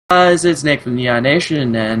Guys, it's Nick from Neon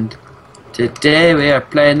Nation, and today we are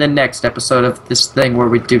playing the next episode of this thing where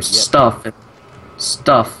we do stuff.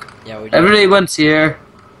 Yeah, we do. Everybody went here,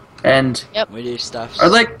 and We do stuff. I'd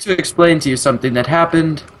like to explain to you something that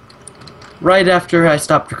happened right after I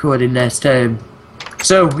stopped recording last time.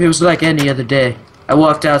 So, it was like any other day. I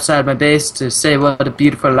walked outside my base to say what a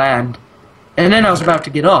beautiful land, and then I was about to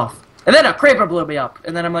get off. And then a creeper blew me up,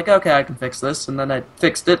 and then I'm like, okay, I can fix this, and then I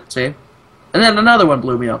fixed it, see? And then another one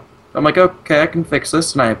blew me up. I'm like, okay, I can fix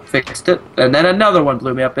this, and I fixed it. And then another one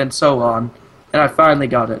blew me up, and so on. And I finally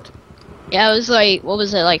got it. Yeah, it was like, what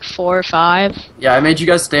was it, like 4 or 5? Yeah, I made you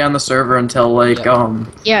guys stay on the server until, like,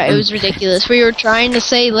 Yeah, it was ridiculous. We were trying to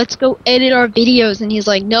say, let's go edit our videos, and he's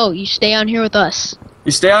like, no, you stay on here with us.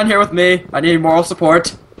 You stay on here with me. I need moral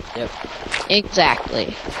support. Yep.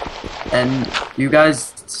 Exactly. And you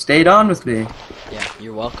guys stayed on with me. Yeah,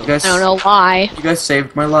 you're welcome. You guys, I don't know why. You guys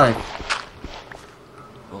saved my life.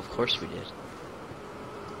 Well, of course we did.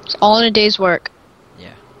 It's all in a day's work.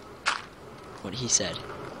 Yeah. What he said.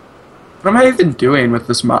 What am I even doing with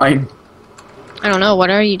this mine? I don't know, what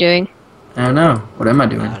are you doing? I don't know. What am I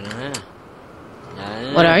doing? I don't know. I don't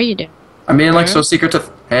know. What are you doing? I'm being, like, so secretive.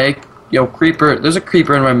 Hey, yo, creeper. There's a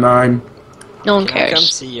creeper in my mine. No one Can I come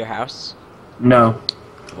cares. see your house? No.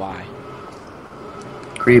 Why?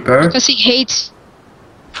 Creeper. Because he hates...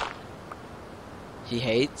 He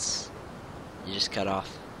hates? You just cut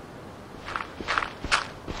off.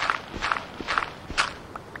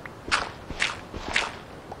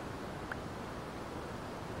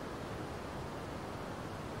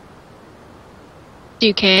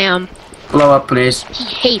 you, Cam. Blow up, please. He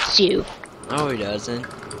hates you. No, he doesn't.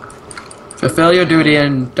 Fulfill your duty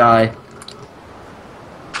and die.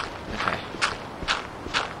 Okay.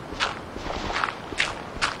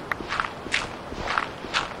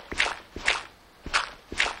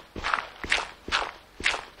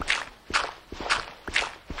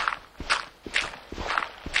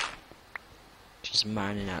 Just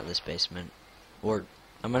mining out this basement. Or,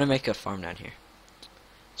 I'm gonna make a farm down here.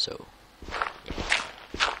 So,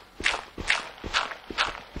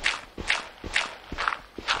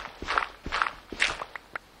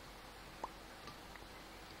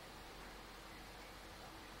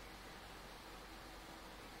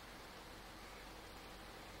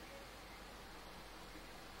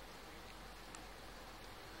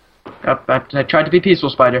 I tried to be peaceful,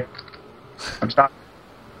 Spider. I'm stopped.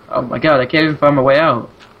 Oh my god, I can't even find my way out.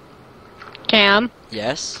 Cam?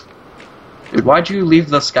 yes? Dude, why'd you leave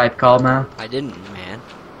the Skype call, man? I didn't, man.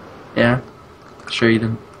 Yeah? Sure you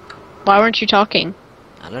didn't. Why weren't you talking?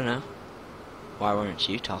 I don't know. Why weren't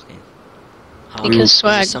you talking? Huh? Because Is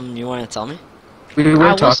there swag. something you want to tell me? We were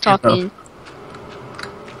I was talking. talking.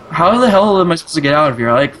 Though. How the hell am I supposed to get out of here?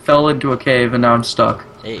 I, like, fell into a cave and now I'm stuck.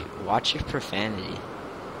 Hey, watch your profanity,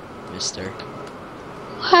 mister.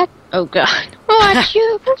 What? Oh god. Watch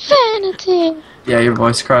your profanity. Yeah, your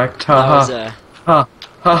voice cracked. That was Ha a ha.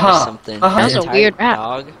 Ha or ha. something. Ha ha. That was a Type weird rap.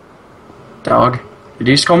 Dog? Dog. Did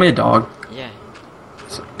you just call me a dog? Yeah.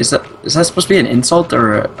 Is that supposed to be an insult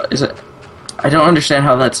or is it? I don't understand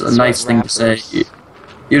how that's a That's nice what thing to say. rappers-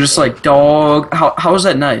 You're just like dog. How is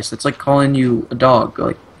that nice? It's like calling you a dog.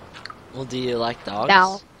 Like Well, do you like dogs?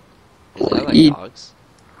 No. 'Cause I like Ye- dogs.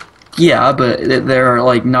 yeah, but they're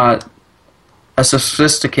like not as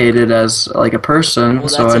sophisticated as like a person. Well,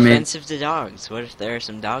 so that's I mean, offensive to dogs. What if there are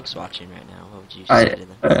some dogs watching right now? What would you say to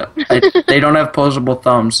them? they don't have posable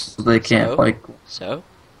thumbs, so they can't So? like So?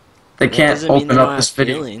 they That can't doesn't mean they open don't up this have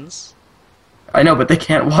video. feelings. I know, but they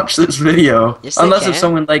can't watch this video Yes, they unless can. it's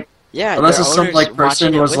someone like Yeah, Unless their it's some, owner's like, person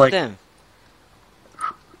watching it was, with like- them.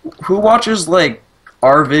 who watches like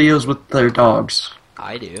our videos with their dogs.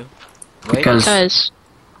 I do. Wait, Because Because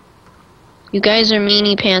you guys are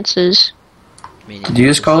meanie pantses. meaning did you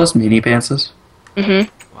just call us meanie pantses? Mm-hmm.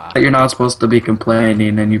 Wow. You're not supposed to be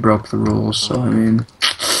complaining, and you broke the rules. So I mean,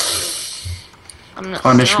 I'm not.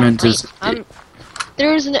 Punishment is-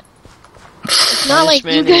 There's no. It's not like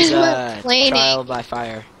you Punishment guys is, were complaining. trial by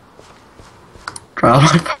fire. trial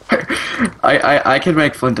by fire. I can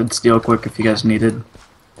make flint and steel quick if you guys needed. And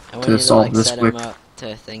we To need to solve like this set quick. him up to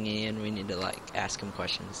thingy, and we need to like ask him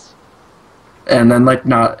questions. And then like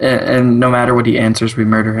not, and no matter what he answers, we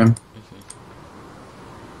murder him.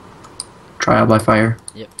 Trial by fire.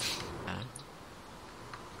 Yep.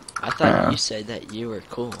 I thought Uh. you said that you were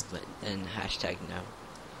cool, but then hashtag no.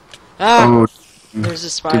 Ah! Oh, There's a did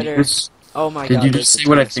spider. you just, Oh my did god. you there's just a see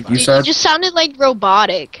what I giant think you spider. said? You just sounded like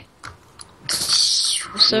robotic.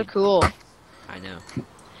 So cool. I know.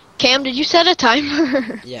 Cam, did you set a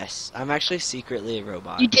timer? Yes, I'm actually secretly a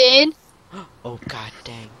robot. You did? Oh god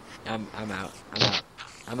dang. I'm out. I'm out.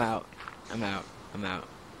 I'm out. I'm out. I'm out.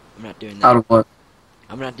 I'm not doing Out that. of what?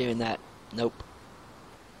 I'm not doing that. Nope.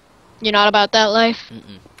 You're not about that life?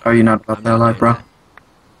 Mm-mm. Are you not about I'm that not life, doing bro? that.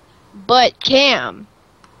 But Cam.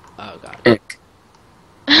 Oh god. Ick.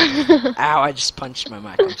 Ow! I just punched my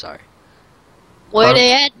mic. I'm sorry. Where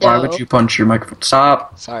they at though? Why would you punch your microphone?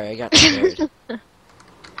 Stop. Sorry, I got scared.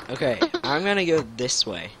 Okay, I'm gonna go this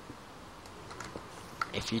way.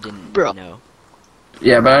 If you didn't Bro. know.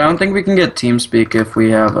 Yeah, but I don't think we can get TeamSpeak if we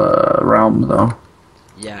have a realm, though.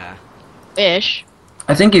 Yeah. Ish.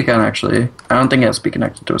 I think you can, actually. I don't think it has to be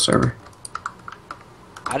connected to a server.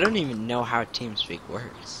 I don't even know how TeamSpeak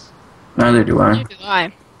works. Neither do I. Neither do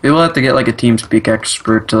I. We will have to get, like, a TeamSpeak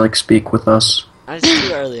expert to, like, speak with us. It's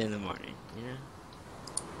too early in the morning, you know?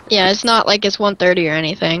 Yeah, it's not like it's 1:30 or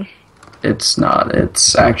anything. It's not.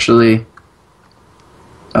 It's actually...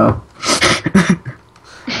 Oh.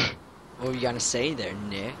 What were you gonna say there,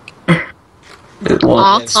 Nick?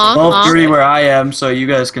 Well, it's 12:30 where I am, so you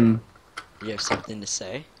guys can... You have something to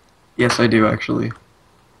say? Yes, I do, actually.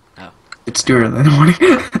 Oh. It's too early in the morning.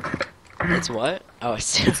 It's what? Oh,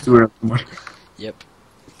 it's It's too early in the morning. Yep.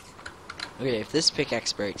 Okay, if this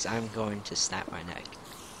pickaxe breaks, I'm going to snap my neck.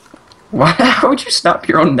 Why? How would you snap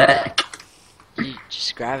your own neck? You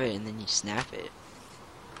just grab it and then you snap it.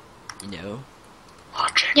 You know?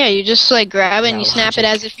 Logic. Yeah, you just like grab it and Yeah, you snap it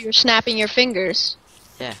logic. as if you were snapping your fingers.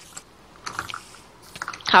 Yeah.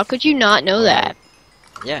 How could you not know that?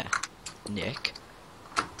 Yeah. Nick.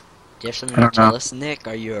 Do you have something I to don't tell know. us, Nick?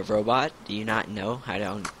 Are you a robot? Do you not know how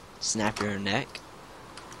to snap your own neck?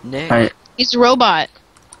 Nick? I, He's a robot.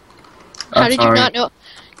 How I'm did sorry. you not know?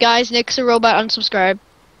 Guys, Nick's a robot. Unsubscribe.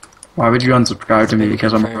 Why would you unsubscribe to me It's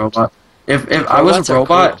because I'm a confirmed. robot? If I was Robots a are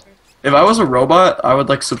robot, cool. if I was a robot, I would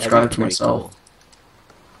like That'd be subscribe to pretty myself.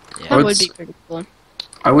 cool. I That would would s- be pretty cool.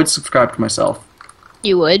 I would subscribe to myself.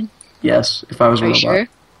 You would? Yes, if I was a Are you robot. sure?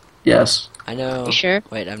 Yes. I know. You sure?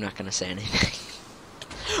 Wait, I'm not gonna say anything.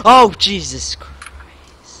 Oh, Jesus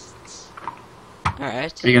Christ.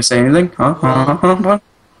 Alright. Are you gonna say anything? Huh?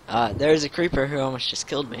 Well- There's a creeper who almost just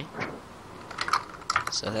killed me.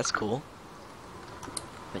 So that's cool.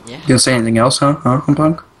 But yeah. You gonna say anything else? Huh?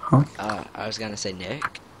 Punk? Huh? I was gonna say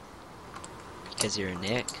Nick. Because you're a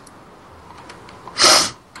Nick.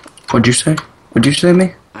 What'd you say? What'd you say to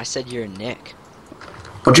me? I said you're a Nick.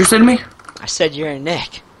 What'd you say to me? I said you're a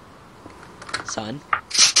Nick. Son.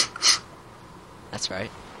 That's right.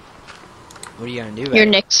 What are you gonna do about You're it,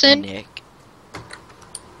 Nixon? Nick?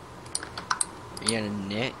 Are you gonna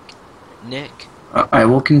Nick? Nick? I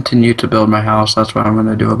will continue to build my house. That's what I'm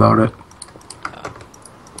gonna do about it.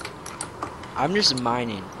 I'm just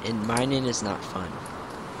mining, and mining is not fun.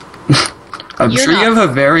 I'm You're sure you not- have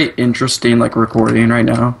a very interesting like recording right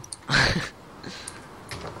now.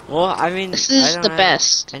 Well, I mean, This I is don't the have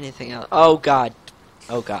best. anything else. Oh god.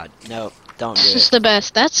 Oh god. No, don't do This is it. the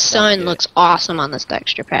best. That do sun it. looks awesome on this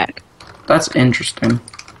texture pack. That's interesting.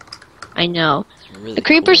 I know. It's really The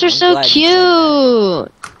creepers cool. are I'm so glad you said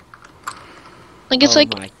that. cute. Like it's Oh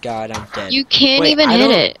like my god, I'm dead. you can't Wait, even I hit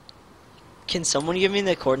don't- it. Can someone give me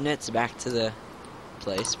the coordinates back to the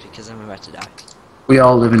place because I'm about to die? We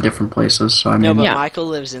all live in different places, so I No, mean, but Yeah. Michael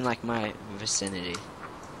lives in like my vicinity.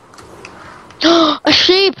 A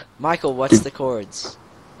sheep. Michael, what's the chords?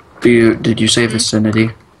 did you say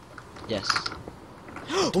vicinity? Yes.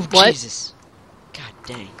 Oh What? Jesus! God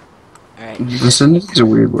dang! All right. Vicinity is a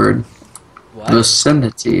weird word. What?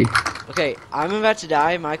 Vicinity. Okay, I'm about to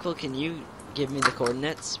die. Michael, can you give me the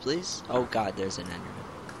coordinates, please? Oh God, there's an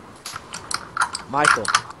Enderman. Michael.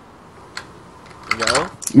 Hello?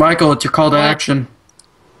 Michael, it's your call to What? action.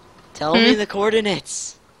 Tell me the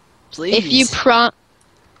coordinates, please. If you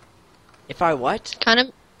If I what? kind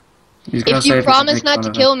of He's gonna if say you if promise make not fun to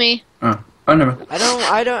of kill him. me, Oh, never.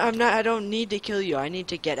 I don't need to kill you. I need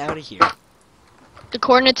to get out of here. the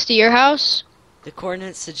coordinates to your house. The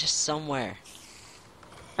coordinates are just somewhere.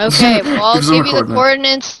 Okay, well I'll Give them give a you the coordinate.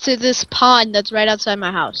 coordinates to this pond that's right outside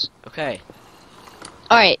my house. Okay.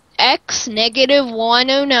 Alright, x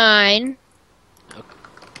 -109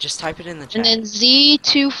 Just type it in the chat. and then z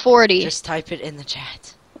 240. Just type it in the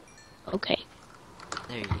chat. Okay.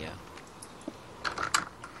 There you go.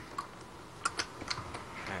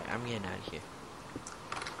 Alright, I'm getting out of here.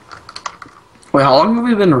 Wait, how long have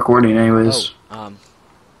we been recording, anyways?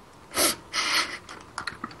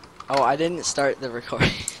 Oh, I didn't start the recording.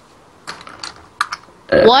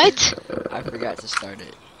 What? I forgot to start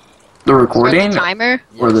it. The Start recording the timer?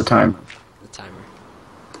 or the Yes, timer? the timer.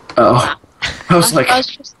 Oh, I was like,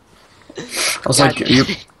 just-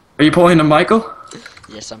 God. are you pulling a Michael?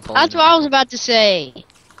 Yes, I'm pulling. That's it. what I was about to say.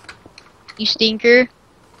 You stinker.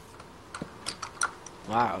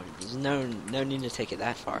 Wow, there's no need to take it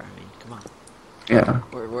that far. I mean, come on. Yeah,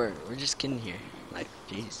 We're just kidding here. Like,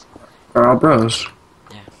 jeez. we're all bros.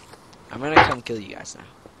 I'm gonna come kill you guys now.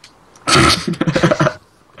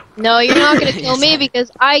 No, you're not gonna kill me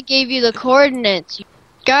because I gave you the coordinates.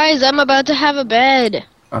 Guys, I'm about to have a bed.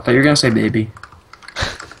 I thought you were gonna say baby.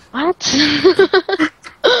 What?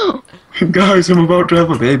 Guys, I'm about to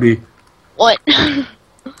have a baby. What?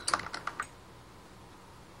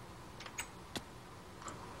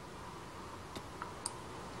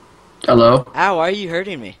 Hello? Ow, why are you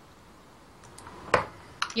hurting me?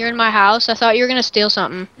 You're in my house? I thought you were gonna steal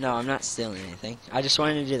something. No, I'm not stealing anything. I just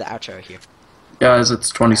wanted to do the outro here. Guys, it's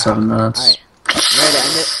 27 minutes. Alright. You ready to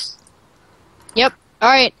end it? Yep.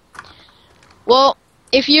 Alright. Well,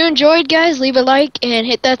 if you enjoyed, guys, leave a like and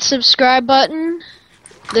hit that subscribe button.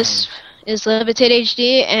 This is Levitate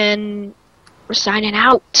HD, and we're signing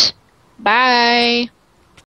out. Bye.